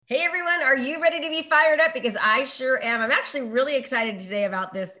Hey everyone, are you ready to be fired up? Because I sure am. I'm actually really excited today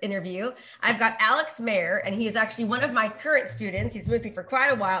about this interview. I've got Alex Mayer, and he is actually one of my current students. He's been with me for quite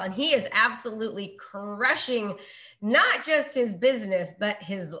a while, and he is absolutely crushing not just his business, but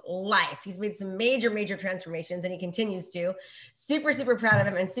his life. He's made some major transformations, and he continues to. Super proud of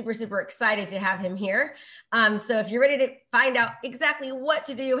him and super excited to have him here. So if you're ready to find out exactly what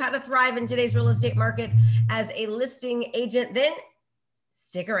to do, how to thrive in today's real estate market as a listing agent, then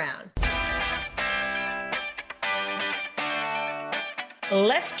stick around.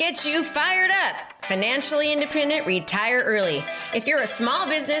 Let's get you fired up. Financially independent, retire early. If you're a small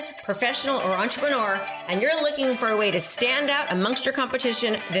business, professional, or entrepreneur, and you're looking for a way to stand out amongst your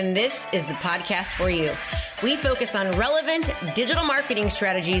competition, then this is the podcast for you. We focus on relevant digital marketing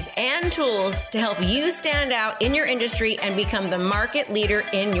strategies and tools to help you stand out in your industry and become the market leader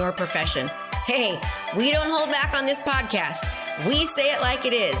in your profession. Hey, we don't hold back on this podcast. We say it like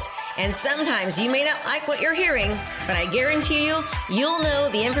it is. And sometimes you may not like what you're hearing, but I guarantee you'll know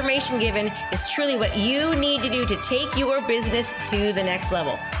the information given is truly what you need to do to take your business to the next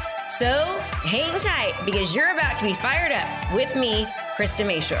level. So hang tight because you're about to be fired up with me, Krista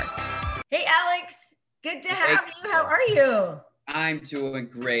Mashore. Hey, Alex, good to have you. How are you? I'm doing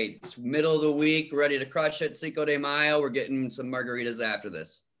great. It's middle of the week, ready to crush it. Cinco de Mayo. We're getting some margaritas after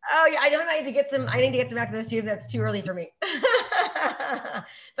this. Oh yeah, I need to get some after this too. That's too early for me.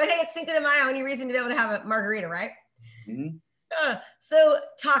 But hey, it's Cinco de Mayo. Any reason to be able to have a margarita, right? Mm-hmm. So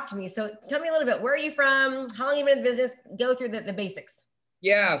talk to me. So tell me a little bit. Where are you from? How long have you been in the business? Go through the basics.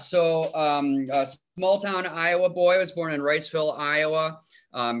 Yeah. So a small town Iowa boy. I was born in Riceville, Iowa.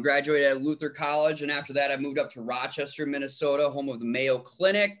 Graduated at Luther College, and after that, I moved up to Rochester, Minnesota, home of the Mayo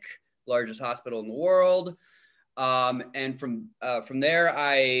Clinic, largest hospital in the world. And from there,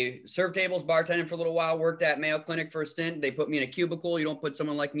 I served tables, bartending for a little while, worked at Mayo Clinic for a stint. They put me in a cubicle. You don't put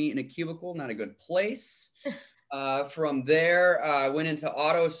someone like me in a cubicle, not a good place. From there, I went into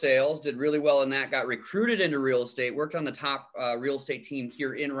auto sales, did really well in that, got recruited into real estate, worked on the top real estate team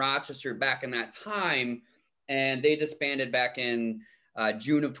here in Rochester back in that time. And they disbanded back in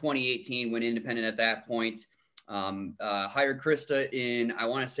June of 2018, went independent at that point. Hired Krista in, I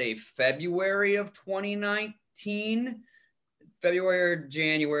want to say, February of 2019. February or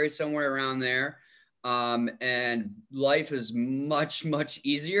January, somewhere around there. And life is much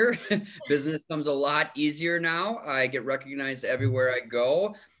easier. Business comes a lot easier now. I get recognized everywhere I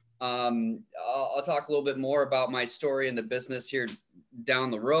go. I'll talk a little bit more about my story in the business here down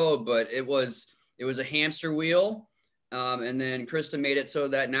the road, but it was a hamster wheel. And then Krista made it so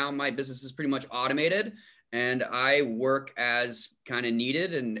that now my business is pretty much automated. And I work as kind of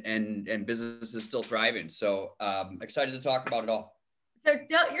needed and business is still thriving. So excited to talk about it all. So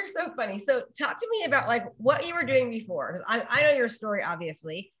you're so funny. So talk to me about like what you were doing before. I know your story,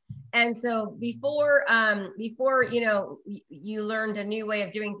 obviously. And so before you learned a new way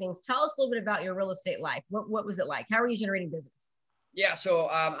of doing things, tell us a little bit about your real estate life. What was it like? How were you generating business? Yeah, so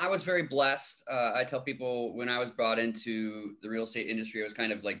I was very blessed. I tell people when I was brought into the real estate industry, I was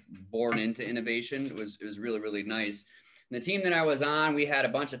kind of like born into innovation. It was really nice. And the team that I was on, we had a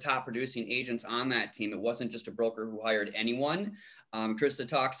bunch of top producing agents on that team. It wasn't just a broker who hired anyone. Krista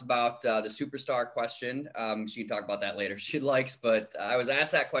talks about the superstar question. She can talk about that later if she likes, but I was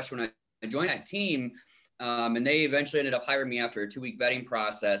asked that question when I joined that team, and they eventually ended up hiring me after a 2-week vetting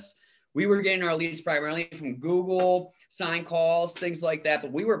process. We were getting our leads primarily from Google, sign calls, things like that.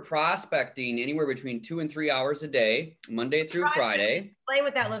 But we were prospecting anywhere between 2 and 3 hours a day, Monday through Friday. Explain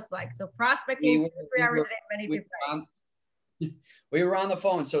what that looks like. So prospecting 2 to 3 hours a day, Monday through Friday. We were on the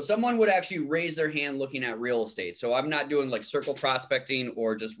phone. So someone would actually raise their hand looking at real estate. So I'm not doing like circle prospecting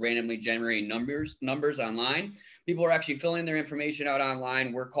or just randomly generating numbers online. People are actually filling their information out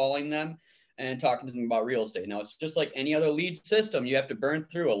online. We're calling them and talking to them about real estate. Now, it's just like any other lead system. You have to burn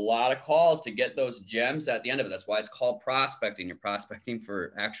through a lot of calls to get those gems at the end of it. That's why it's called prospecting. You're prospecting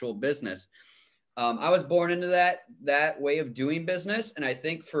for actual business. I was born into that way of doing business. And I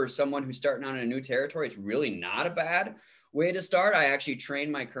think for someone who's starting out in a new territory, it's really not a bad way to start. I actually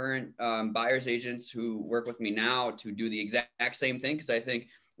train my current buyer's agents who work with me now to do the exact same thing. Because I think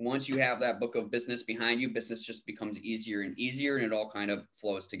once you have that book of business behind you, business just becomes easier and easier and it all kind of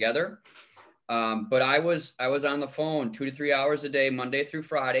flows together. But I was on the phone 2 to 3 hours a day, Monday through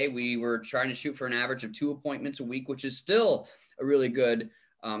Friday. We were trying to shoot for an average of 2 appointments a week, which is still a really good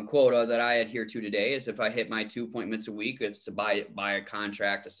quota that I adhere to today. Is if I hit my 2 appointments a week, it's to buy a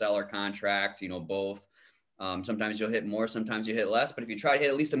contract, a seller contract, both. Sometimes you'll hit more, sometimes you hit less. But if you try to hit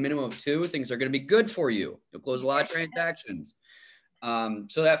at least a minimum of 2, things are going to be good for you. You'll close a lot of transactions.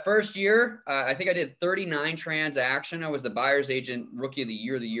 So that first year, I think I did 39 transaction. I was the buyer's agent rookie of the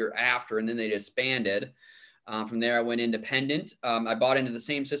year after, and then they disbanded. From there, I went independent. I bought into the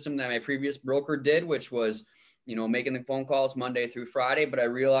same system that my previous broker did, which was, making the phone calls Monday through Friday. But I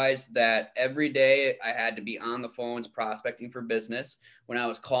realized that every day I had to be on the phones prospecting for business. When I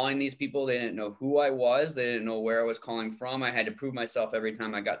was calling these people, they didn't know who I was. They didn't know where I was calling from. I had to prove myself every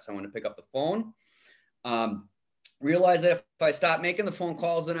time I got someone to pick up the phone. Realized that if I stopped making the phone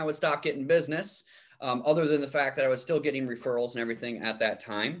calls, then I would stop getting business, other than the fact that I was still getting referrals and everything at that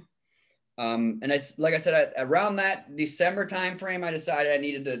time. And it's like I said, around that December timeframe, I decided I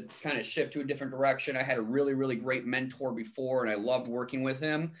needed to kind of shift to a different direction. I had a really, really great mentor before, and I loved working with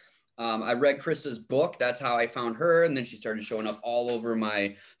him. I read Krista's book. That's how I found her. And then she started showing up all over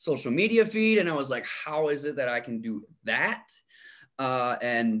my social media feed. And I was like, how is it that I can do that?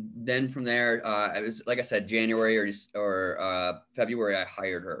 And then from there, it was, like I said, January or February, I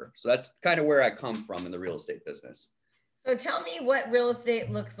hired her. So that's kind of where I come from in the real estate business. So tell me what real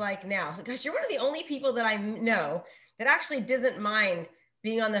estate looks like now. So, gosh, you're one of the only people that I know that actually doesn't mind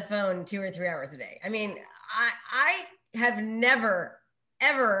being on the phone 2 or 3 hours a day. I mean, I have never,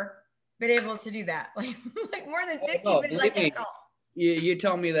 ever been able to do that. Like more than 50 minutes. I can't call. You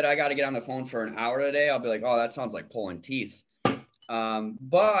tell me that I got to get on the phone for an hour today, I'll be like, oh, that sounds like pulling teeth.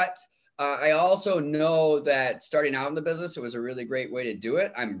 But I also know that starting out in the business, it was a really great way to do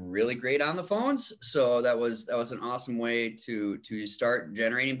it. I'm really great on the phones. So that was an awesome way to start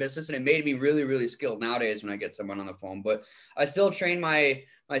generating business. And it made me really, really skilled nowadays when I get someone on the phone. But I still train my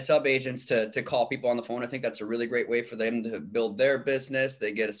sub agents to call people on the phone. I think that's a really great way for them to build their business.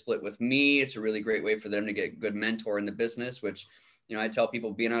 They get a split with me. It's a really great way for them to get a good mentor in the business, which, I tell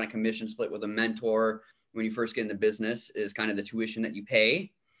people being on a commission split with a mentor when you first get into business is kind of the tuition that you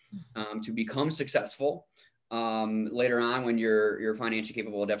pay to become successful. Later on, when you're financially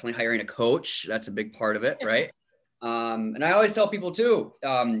capable, definitely hiring a coach. That's a big part of it, right? And I always tell people too,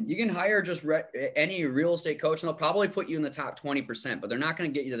 you can hire just any real estate coach and they'll probably put you in the top 20%, but they're not going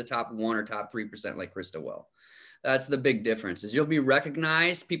to get you to the top 1 or top 3% like Krista will. That's the big difference is you'll be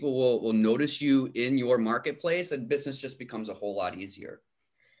recognized. People will notice you in your marketplace and business just becomes a whole lot easier.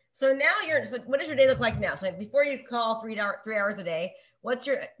 So now so what does your day look like now? So before you call 3 hours a day, what's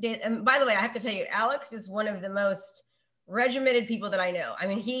your day? And by the way, I have to tell you, Alex is one of the most regimented people that I know. I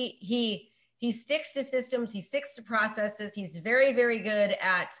mean, he sticks to systems. He sticks to processes. He's very, very good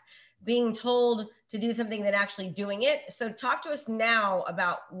at being told to do something than actually doing it. So talk to us now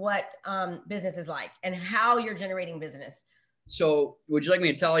about what business is like and how you're generating business. So would you like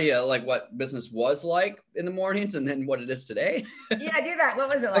me to tell you like what business was like in the mornings and then what it is today? Yeah, do that. What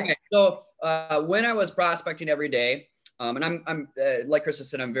was it like? Okay. So when I was prospecting every day, and I'm like Krista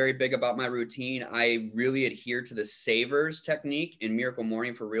said, I'm very big about my routine. I really adhere to the Savers technique in Miracle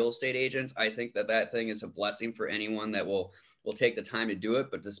Morning for real estate agents. I think that thing is a blessing for anyone that will take the time to do it,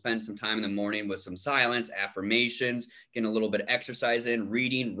 but to spend some time in the morning with some silence, affirmations, getting a little bit of exercise in,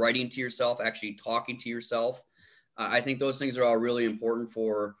 reading, writing to yourself, actually talking to yourself. I think those things are all really important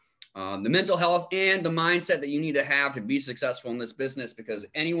for the mental health and the mindset that you need to have to be successful in this business, because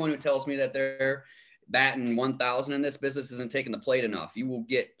anyone who tells me that they're batting 1,000 in this business isn't taking the plate enough. You will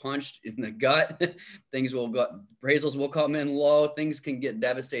get punched in the gut. Appraisals will come in low. Things can get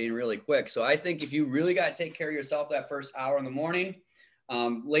devastating really quick. So I think if you really got to take care of yourself that first hour in the morning,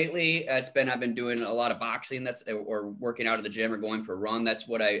 lately I've been doing a lot of boxing or working out at the gym or going for a run. That's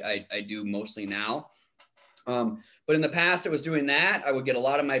what I do mostly now. But in the past, it was doing that. I would get a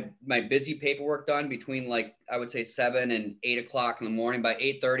lot of my busy paperwork done between I would say 7 and 8 o'clock in the morning. By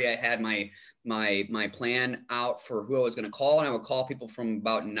 8:30, I had my plan out for who I was going to call. And I would call people from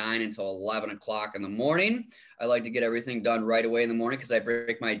about 9 until 11 o'clock in the morning. I like to get everything done right away in the morning because I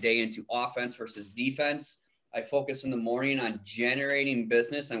break my day into offense versus defense. I focus in the morning on generating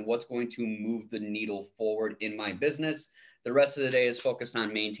business and what's going to move the needle forward in my business. The rest of the day is focused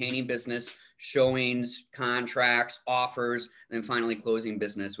on maintaining business, showings, contracts, offers, and then finally closing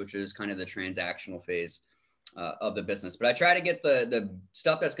business, which is kind of the transactional phase of the business. But I try to get the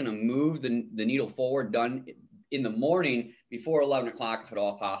stuff that's going to move the needle forward done in the morning before 11 o'clock, if at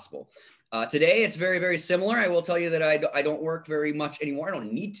all possible. Today, it's very, very similar. I will tell you that I don't work very much anymore. I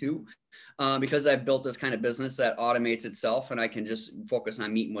don't need to because I've built this kind of business that automates itself, and I can just focus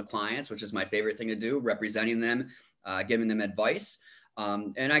on meeting with clients, which is my favorite thing to do, representing them, giving them advice.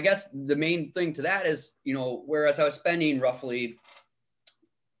 And I guess the main thing to that is, whereas I was spending roughly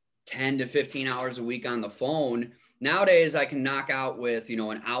 10 to 15 hours a week on the phone, nowadays I can knock out with,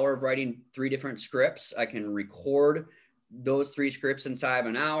 an hour of writing 3 different scripts. I can record those 3 scripts inside of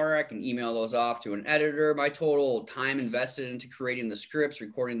an hour. I can email those off to an editor. My total time invested into creating the scripts,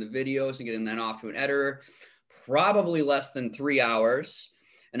 recording the videos, and getting that off to an editor, probably less than 3 hours.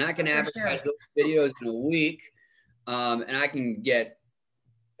 And I can advertise those videos in a week. And I can get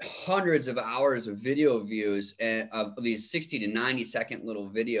hundreds of hours of video views and of these 60 to 90 second little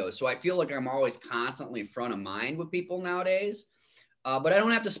videos. So I feel like I'm always constantly front of mind with people nowadays. But I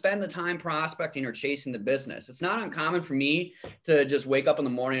don't have to spend the time prospecting or chasing the business. It's not uncommon for me to just wake up in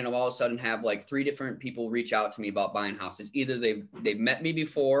the morning and all of a sudden have like 3 different people reach out to me about buying houses. Either they've met me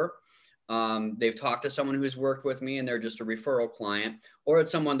before, they've talked to someone who's worked with me and they're just a referral client, or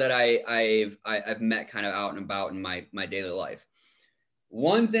it's someone that I've met kind of out and about in my daily life.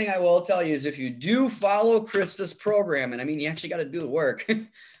 One thing I will tell you is if you do follow Krista's program, and I mean, you actually got to do the work,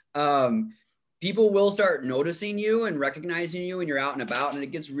 people will start noticing you and recognizing you when you're out and about, and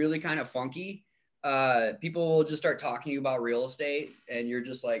it gets really kind of funky. People will just start talking to you about real estate, and you're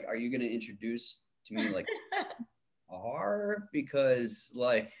just like, are you going to introduce to me like because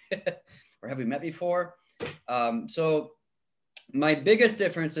like, or have we met before? So my biggest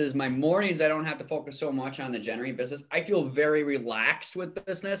difference is my mornings, I don't have to focus so much on the generating business. I feel very relaxed with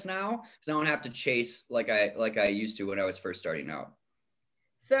business now because I don't have to chase like I used to when I was first starting out.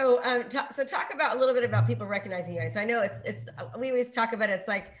 So, talk about a little bit about people recognizing you. So I know we always talk about it's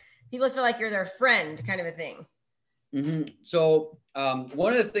like people feel like you're their friend kind of a thing. Mm-hmm. So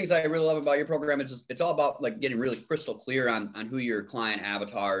one of the things I really love about your program is it's all about like getting really crystal clear on who your client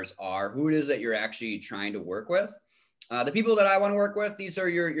avatars are, who it is that you're actually trying to work with. The people that I want to work with, these are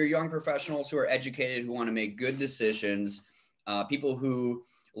your young professionals who are educated, who want to make good decisions, people who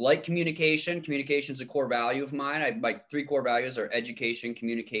like communication. Communication is a core value of mine. My 3 core values are education,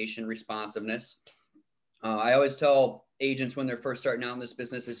 communication, responsiveness. I always tell agents when they're first starting out in this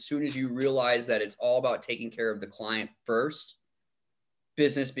business, as soon as you realize that it's all about taking care of the client first,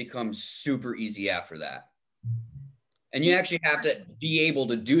 business becomes super easy after that. And you actually have to be able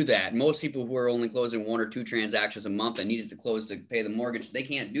to do that. Most people who are only closing 1 or 2 transactions a month and needed to close to pay the mortgage, they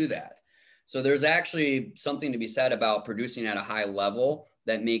can't do that. So there's actually something to be said about producing at a high level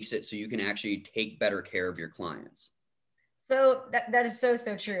that makes it so you can actually take better care of your clients. So that is so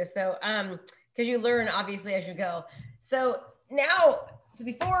true. So, because you learn obviously as you go. So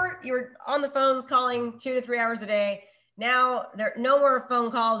before you were on the phones calling 2 to 3 hours a day. Now there are no more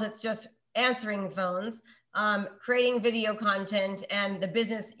phone calls. It's just answering the phones, creating video content, and the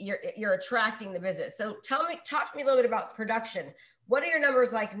business, you're attracting the business. So talk to me a little bit about production. What are your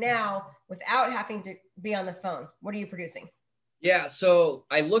numbers like now without having to be on the phone? What are you producing? Yeah, so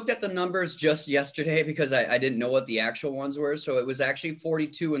I looked at the numbers just yesterday because I didn't know what the actual ones were. So it was actually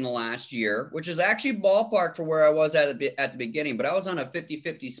 42 in the last year, which is actually ballpark for where I was at the beginning, but I was on a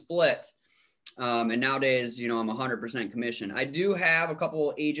 50-50 split. And nowadays, I'm 100% commission. I do have a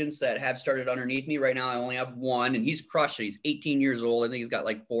couple agents that have started underneath me right now. I only have one, and he's crushed it. He's 18 years old. I think he's got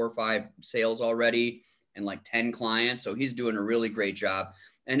like 4 or 5 sales already and like 10 clients. So he's doing a really great job.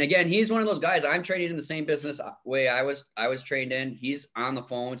 And again, he's one of those guys. I'm trained in the same business way I was trained in. He's on the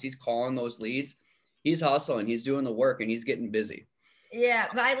phones. He's calling those leads. He's hustling. He's doing the work, and he's getting busy. Yeah,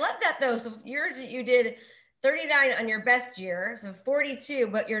 but I love that though. So you did 39 on your best year, so 42,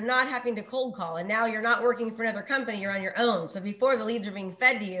 but you're not having to cold call. And now you're not working for another company, you're on your own. So before the leads are being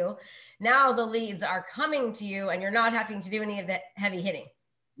fed to you, now the leads are coming to you and you're not having to do any of that heavy hitting.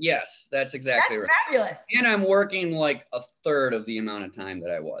 Yes, that's exactly right. Fabulous. And I'm working like a third of the amount of time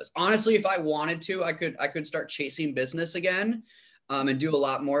that I was. Honestly, if I wanted to, I could start chasing business again and do a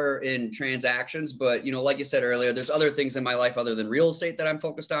lot more in transactions. But, like you said earlier, there's other things in my life other than real estate that I'm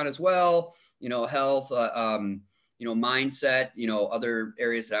focused on as well. Health, mindset, other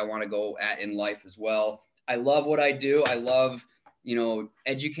areas that I want to go at in life as well. I love what I do. I love,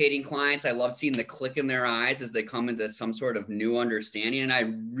 educating clients. I love seeing the click in their eyes as they come into some sort of new understanding. And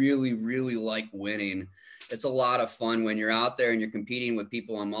I really, really like winning. It's a lot of fun when you're out there and you're competing with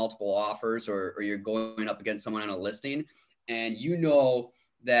people on multiple offers or you're going up against someone on a listing. And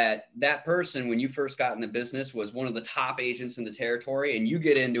that person, when you first got in the business, was one of the top agents in the territory, and you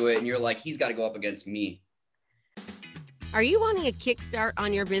get into it and you're like, he's got to go up against me. Are you wanting a kickstart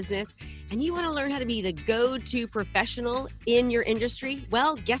on your business and you want to learn how to be the go-to professional in your industry?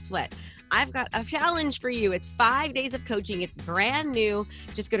 Well, guess what? I've got a challenge for you. It's 5 days of coaching. It's brand new.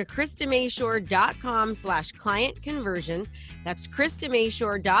 Just go to KristaMashore.com/client conversion. That's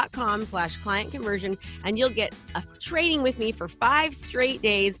KristaMashore.com/client conversion. And you'll get a training with me for 5 straight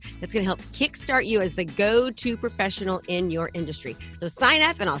days that's going to help kickstart you as the go-to professional in your industry. So sign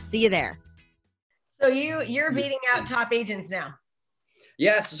up and I'll see you there. So you're beating out top agents now.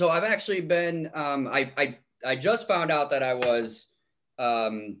 Yes. So I've actually been, I I just found out that I was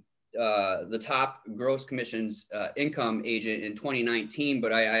the top gross commissions income agent in 2019,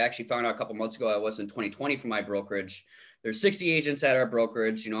 but I actually found out a couple months ago I was in 2020 for my brokerage. There's 60 agents at our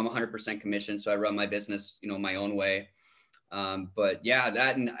brokerage. I'm 100% commission, so I run my business, my own way. But yeah,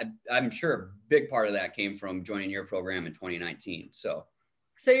 that, and I'm sure a big part of that came from joining your program in 2019. So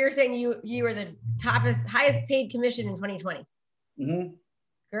you're saying you were the highest paid commission in 2020. Mm-hmm.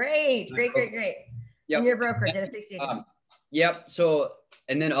 Great. Yep. And your broker did a 60 agents. Yep. So,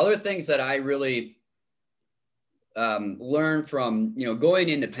 and then other things that I really learned from, going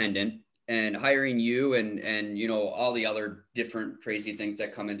independent and hiring you and all the other different crazy things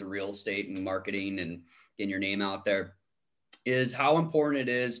that come into real estate and marketing and getting your name out there, is how important it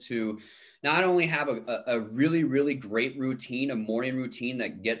is to not only have a really, really great routine, a morning routine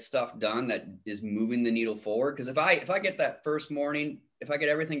that gets stuff done, that is moving the needle forward. Because if I get that first morning, if I get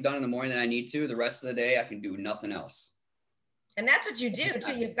everything done in the morning that I need to, the rest of the day, I can do nothing else. And that's what you do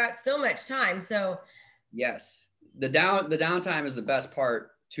too. You've got so much time. So yes, the downtime is the best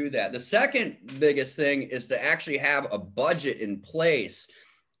part to that. The second biggest thing is to actually have a budget in place.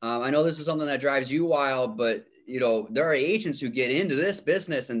 I know this is something that drives you wild, but there are agents who get into this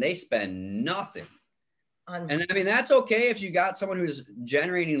business and they spend nothing. And I mean, that's okay if you got someone who's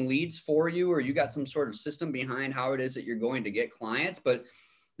generating leads for you, or you got some sort of system behind how it is that you're going to get clients. But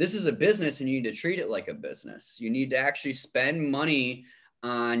this is a business and you need to treat it like a business. You need to actually spend money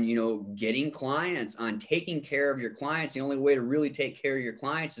on, getting clients, on taking care of your clients. The only way to really take care of your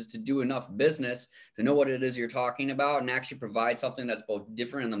clients is to do enough business to know what it is you're talking about and actually provide something that's both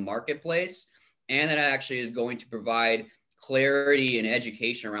different in the marketplace, and that actually is going to provide clarity and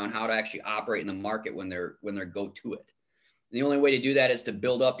education around how to actually operate in the market when they're go to it. And the only way to do that is to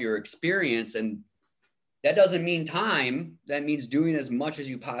build up your experience. And that doesn't mean time. That means doing as much as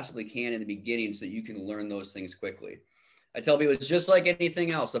you possibly can in the beginning so that you can learn those things quickly. I tell people it's just like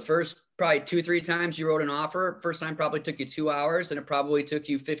anything else. The first probably 2-3 times you wrote an offer, first time probably took you 2 hours and it probably took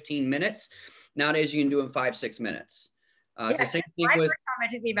you 15 minutes. Nowadays you can do it in 5-6 minutes. It's the same thing with. First time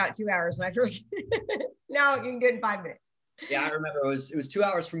it took me about 2 hours when I first. Now you can do it in 5 minutes. Yeah, I remember it was 2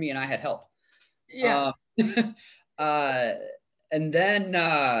 hours for me and I had help. Yeah. And then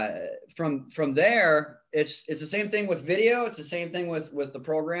from there, it's the same thing with video. It's the same thing with the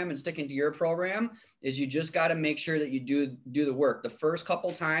program and sticking to your program. Is you just got to make sure that you do the work. The first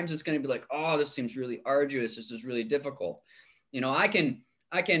couple times it's going to be like, oh, this seems really arduous. This is really difficult.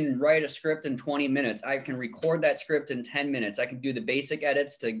 I can write a script in 20 minutes. I can record that script in 10 minutes. I can do the basic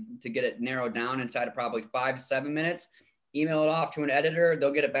edits to get it narrowed down inside of probably 5 to 7 minutes. Email it off to an editor.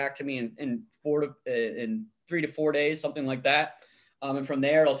 They'll get it back to me in 3 to 4 days, something like that. And from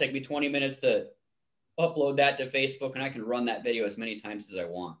there, it'll take me 20 minutes to upload that to Facebook, and I can run that video as many times as I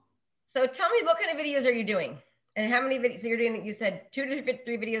want. So tell me, what kind of videos are you doing? And how many videos? So you're doing, you said 2 to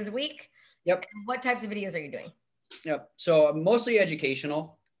 3 videos a week? Yep. And what types of videos are you doing? Yep. So mostly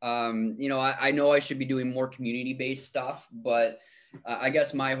educational. I know I should be doing more community-based stuff, but I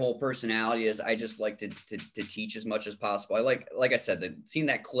guess my whole personality is I just like to teach as much as possible. I like I said, seeing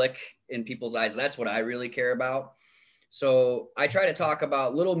that click in people's eyes, that's what I really care about. So I try to talk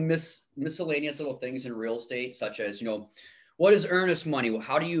about little miscellaneous little things in real estate, such as, what is earnest money?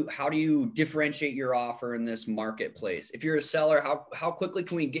 How do you differentiate your offer in this marketplace? If you're a seller, how quickly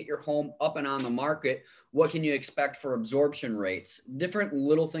can we get your home up and on the market? What can you expect for absorption rates? Different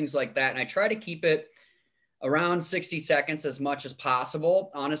little things like that. And I try to keep it around 60 seconds as much as possible.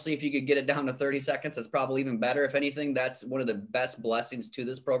 Honestly, if you could get it down to 30 seconds, that's probably even better. If anything, that's one of the best blessings to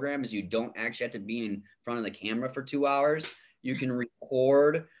this program, is you don't actually have to be in front of the camera for 2 hours. You can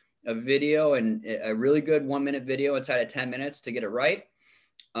record a video, and a really good 1-minute video inside of 10 minutes to get it right.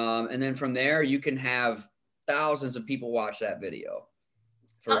 And then from there, you can have thousands of people watch that video.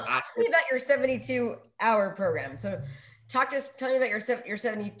 Talk to me about your 72-hour program. So tell me about your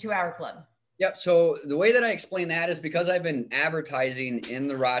 72-hour club. Yep. So the way that I explain that is because I've been advertising in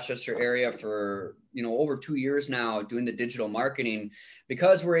the Rochester area for, over 2 years now, doing the digital marketing,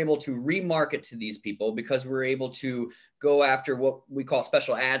 because we're able to remarket to these people, because we're able to go after what we call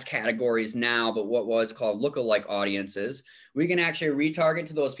special ads categories now, but what was called lookalike audiences. We can actually retarget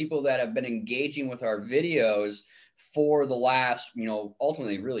to those people that have been engaging with our videos for the last,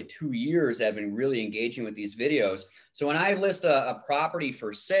 ultimately really 2 years, have been really engaging with these videos. So when I list a property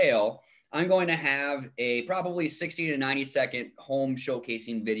for sale, I'm going to have a probably 60 to 90 second home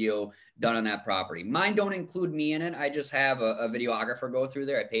showcasing video done on that property. Mine don't include me in it. I just have a videographer go through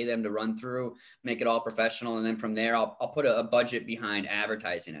there. I pay them to run through, make it all professional. And then from there, I'll put a budget behind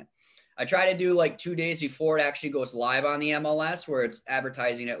advertising it. I try to do like 2 days before it actually goes live on the MLS, where it's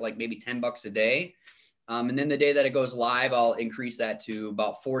advertising at like maybe $10 a day. And then the day that it goes live, I'll increase that to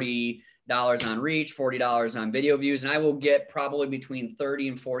about $40 on reach, $40 on video views. And I will get probably between 30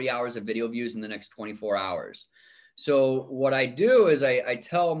 and 40 hours of video views in the next 24 hours. So what I do is I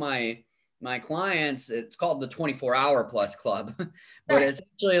tell my clients, it's called the 24-hour plus club, but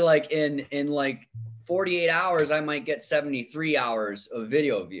essentially like in like 48 hours, I might get 73 hours of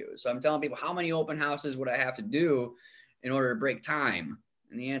video views. So I'm telling people, how many open houses would I have to do in order to break time?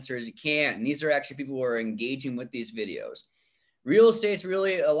 And the answer is you can't. And these are actually people who are engaging with these videos. Real estate's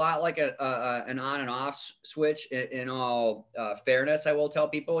really a lot like an on and off switch. In all fairness, I will tell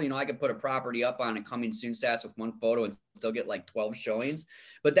people, you know, I could put a property up on a coming soon stats with one photo and still get like 12 showings.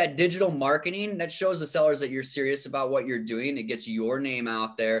 But that digital marketing, that shows the sellers that you're serious about what you're doing. It gets your name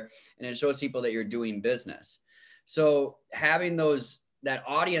out there and it shows people that you're doing business. So having that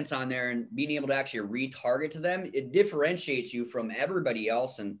audience on there and being able to actually retarget to them, it differentiates you from everybody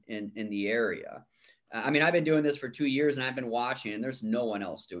else in the area. I mean, I've been doing this for 2 years and I've been watching, and there's no one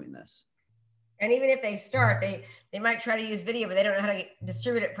else doing this. And even if they start, they might try to use video, but they don't know how to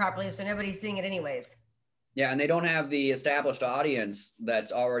distribute it properly. So nobody's seeing it anyways. Yeah. And they don't have the established audience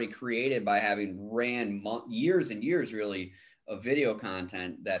that's already created by having ran years and years really of video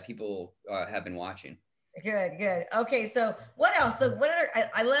content that people have been watching. Good. Okay. So what else? So what other,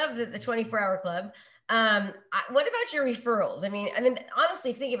 I love the 24-hour club. What about your referrals? I mean,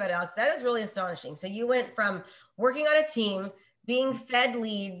 honestly, think about it, Alex, that is really astonishing. So you went from working on a team, being fed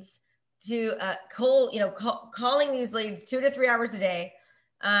leads to calling these leads 2 to 3 hours a day.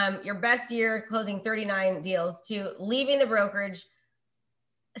 Your best year closing 39 deals, to leaving the brokerage,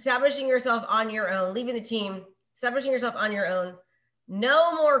 establishing yourself on your own, leaving the team, establishing yourself on your own,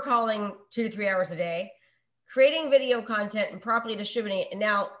 no more calling 2 to 3 hours a day, creating video content and properly distributing it, and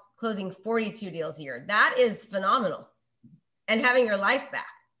now closing 42 deals a year. That is phenomenal. And having your life back.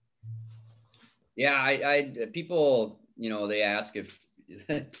 Yeah, people, you know, they ask if,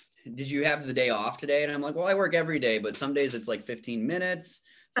 did you have the day off today? And I'm like, well, I work every day, but some days it's like 15 minutes.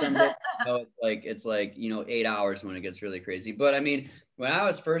 Some days, it's like, 8 hours when it gets really crazy. But I mean, when I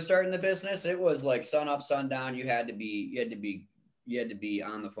was first starting the business, it was like sun up, sun down. You had to be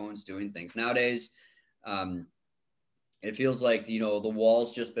on the phones doing things. Nowadays, it feels like, the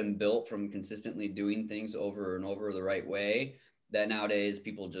wall's just been built from consistently doing things over and over the right way, that nowadays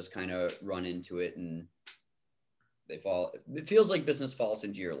people just kind of run into it and it feels like business falls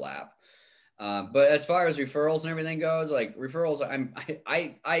into your lap. But as far as referrals and everything goes, like referrals,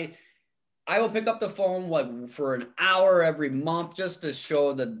 I will pick up the phone like for an hour every month just to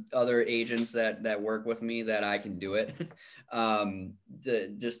show the other agents that work with me that I can do it.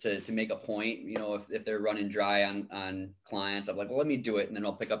 To make a point, if they're running dry on clients, I'm like, well, let me do it. And then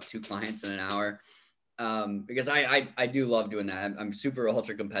I'll pick up 2 clients in an hour. Because I do love doing that. I'm super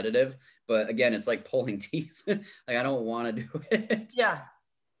ultra competitive, but again, it's like pulling teeth. Like I don't want to do it. Yeah.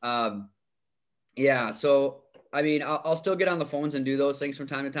 Yeah. So, I mean, I'll still get on the phones and do those things from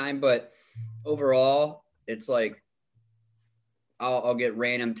time to time, but overall, it's like I'll get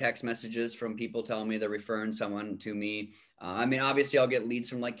random text messages from people telling me they're referring someone to me. I mean, obviously, I'll get leads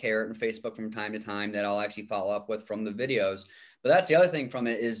from like Carrot and Facebook from time to time that I'll actually follow up with from the videos. But that's the other thing from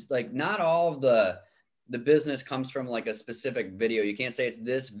it is like not all of the business comes from like a specific video. You can't say it's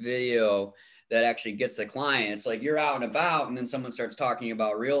this video that actually gets the client. It's like you're out and about and then someone starts talking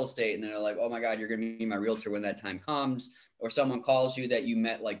about real estate and they're like, oh my God, you're going to be my realtor when that time comes. Or someone calls you that you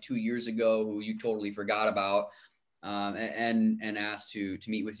met like 2 years ago who you totally forgot about and asked to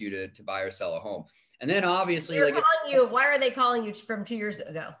meet with you to buy or sell a home. And then obviously why are they calling you from 2 years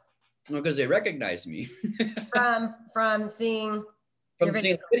ago? Well, because they recognize me. from seeing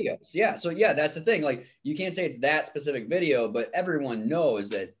the videos. Yeah. So yeah, that's the thing. Like you can't say it's that specific video, but everyone knows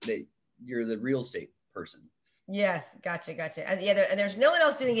that you're the real estate person. Yes. Gotcha. And there's no one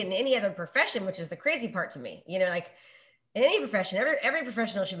else doing it in any other profession, which is the crazy part to me. Like in any profession, every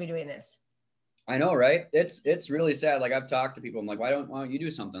professional should be doing this. I know, right? It's really sad. Like I've talked to people. I'm like, why don't you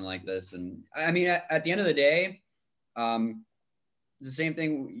do something like this? And I mean, at the end of the day, it's the same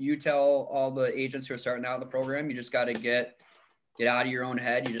thing you tell all the agents who are starting out in the program. You just got to get out of your own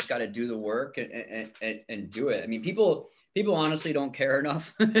head. You just got to do the work and do it. I mean, people honestly don't care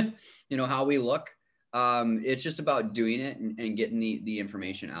enough, how we look. It's just about doing it and getting the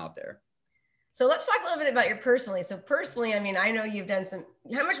information out there. So let's talk a little bit about your personally. So personally, I mean, I know you've done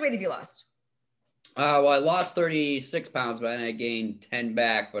how much weight have you lost? Well, I lost 36 pounds, but I gained 10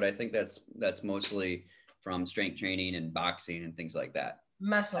 back. But I think that's mostly from strength training and boxing and things like that.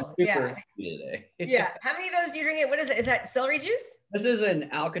 Muscle. Yeah. Yeah. How many of those do you drink? What is it? Is that celery juice? This is an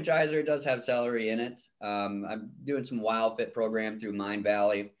Alka-Geyser. It does have celery in it. I'm doing some Wild Fit program through Mind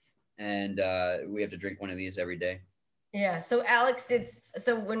Valley. and we have to drink one of these every day. Yeah. So Alex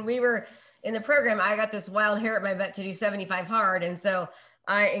so when we were in the program, I got this wild hair at my butt to do 75 hard. And so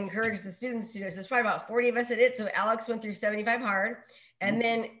I encouraged the students to do it. So there's probably about 40 of us that did. So Alex went through 75 hard, and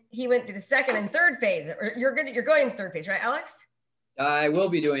then he went through the second and third phase. Or you're going third phase, right, Alex? I will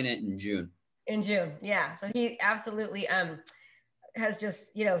be doing it in June. In June. Yeah. So he absolutely has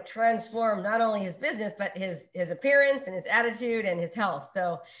just, transformed not only his business, but his appearance and his attitude and his health.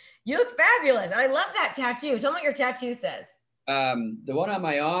 So you look fabulous. I love that tattoo. Tell me what your tattoo says. The one on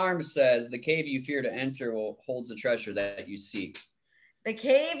my arm says, "The cave you fear to enter holds the treasure that you seek." The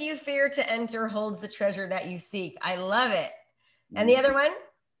cave you fear to enter holds the treasure that you seek. I love it. And the other one?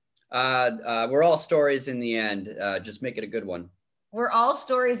 We're all stories in the end. Just make it a good one. We're all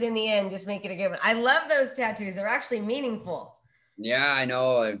stories in the end. Just make it a good one. I love those tattoos. They're actually meaningful. Yeah, I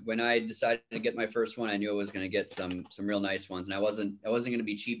know. When I decided to get my first one, I knew I was going to get some real nice ones, and I wasn't going to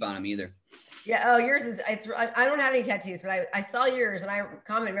be cheap on them either. Yeah. Oh, yours is. I don't have any tattoos, but I saw yours, and I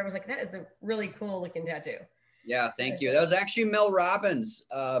commented. I was like, that is a really cool looking tattoo. Yeah, thank you. That was actually Mel Robbins.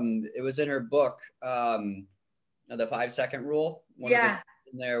 It was in her book, The 5-Second Rule. One of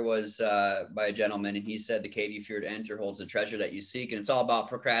in there was by a gentleman, and he said, "The cave you fear to enter holds the treasure that you seek," and it's all about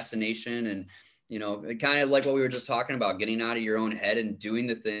procrastination and. Kind of like what we were just talking about, getting out of your own head and doing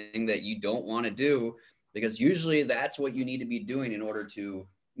the thing that you don't want to do, because usually that's what you need to be doing in order to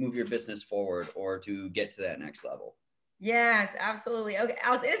move your business forward or to get to that next level. Yes, absolutely. Okay,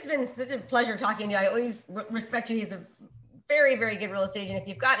 Alex, it has been such a pleasure talking to you. I always respect you. He's a very, very good real estate agent. If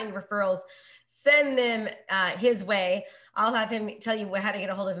you've got any referrals, send them his way. I'll have him tell you how to get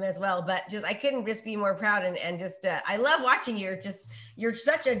a hold of him as well. But I couldn't just be more proud and just, I love watching you. You're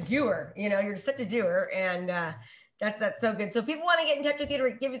such a doer, you're such a doer. And that's so good. So if people want to get in touch with you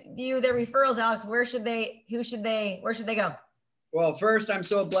to give you their referrals, Alex, where should they go? Well, first, I'm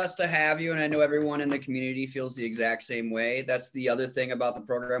so blessed to have you. And I know everyone in the community feels the exact same way. That's the other thing about the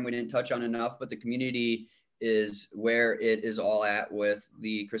program we didn't touch on enough, but the community is where it is all at with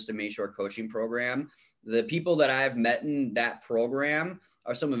the Krista Mayshore coaching program. The people that I've met in that program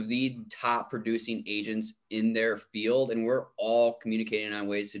are some of the top producing agents in their field, and we're all communicating on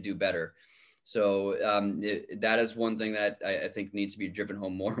ways to do better. So that is one thing that I think needs to be driven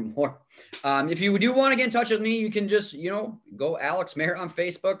home more and more. If you do want to get in touch with me, you can just, go Alex Mayer on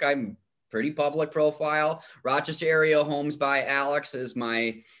Facebook. I'm pretty public profile. Rochester Area Homes by Alex is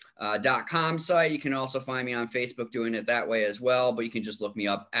my .com site. You can also find me on Facebook doing it that way as well, but you can just look me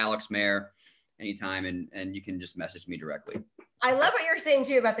up, Alex Mayer, anytime, and you can just message me directly. I love what you're saying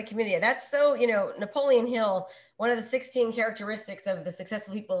too about the community. That's so, Napoleon Hill, one of the 16 characteristics of the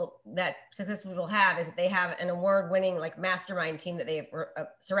successful people have is that they have an award-winning mastermind team that they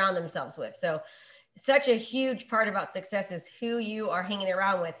surround themselves with. So such a huge part about success is who you are hanging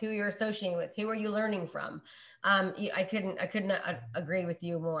around with, who you're associating with, who are you learning from. I couldn't agree with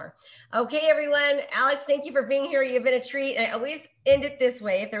you more. Okay, everyone. Alex, thank you for being here. You've been a treat. I always end it this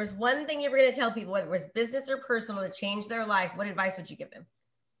way. If there was one thing you were going to tell people, whether it was business or personal, to change their life, what advice would you give them?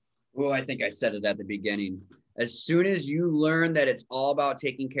 Well, I think I said it at the beginning. As soon as you learn that it's all about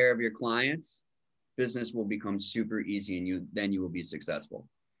taking care of your clients, business will become super easy, and then you will be successful.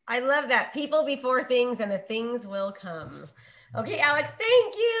 I love that. People before things, and the things will come. Okay, Alex,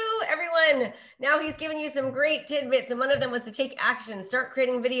 thank you, everyone. Now he's given you some great tidbits, and one of them was to take action, start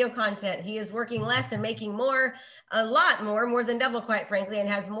creating video content. He is working less and making more, a lot more than double, quite frankly, and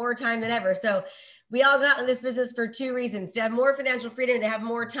has more time than ever. So we all got in this business for two reasons: to have more financial freedom, to have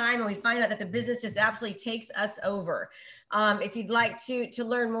more time, and we find out that the business just absolutely takes us over. If you'd like to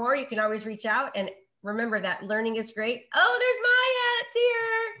learn more, you can always reach out, and remember that learning is great. Oh, there's Maya. It's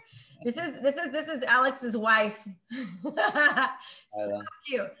here. This is Alex's wife. So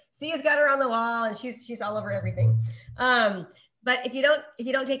cute. See, he's got her on the wall, and she's all over everything. But if you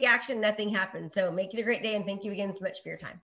don't take action, nothing happens. So make it a great day, and thank you again so much for your time.